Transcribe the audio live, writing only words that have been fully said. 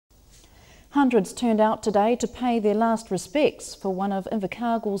Hundreds turned out today to pay their last respects for one of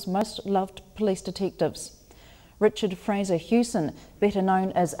Invercargill's most loved police detectives. Richard Fraser Hewson, better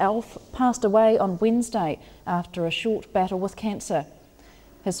known as Alf, passed away on Wednesday after a short battle with cancer.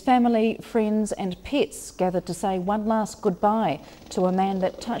 His family, friends and pets gathered to say one last goodbye to a man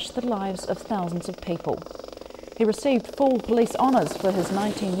that touched the lives of thousands of people. He received full police honours for his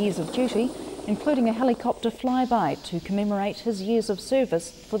 19 years of duty, including a helicopter flyby to commemorate his years of service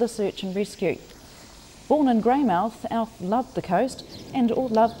for the search and rescue. Born in Greymouth, Alf loved the coast and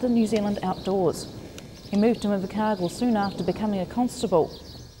loved the New Zealand outdoors. He moved to Invercargill soon after becoming a constable.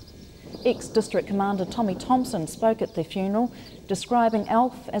 Ex-District Commander Tommy Thompson spoke at the funeral, describing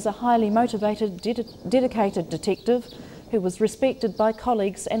Alf as a highly motivated, dedicated detective who was respected by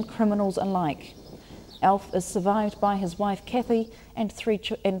colleagues and criminals alike. Alf is survived by his wife Kathy and three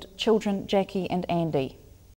children, Jackie and Andy.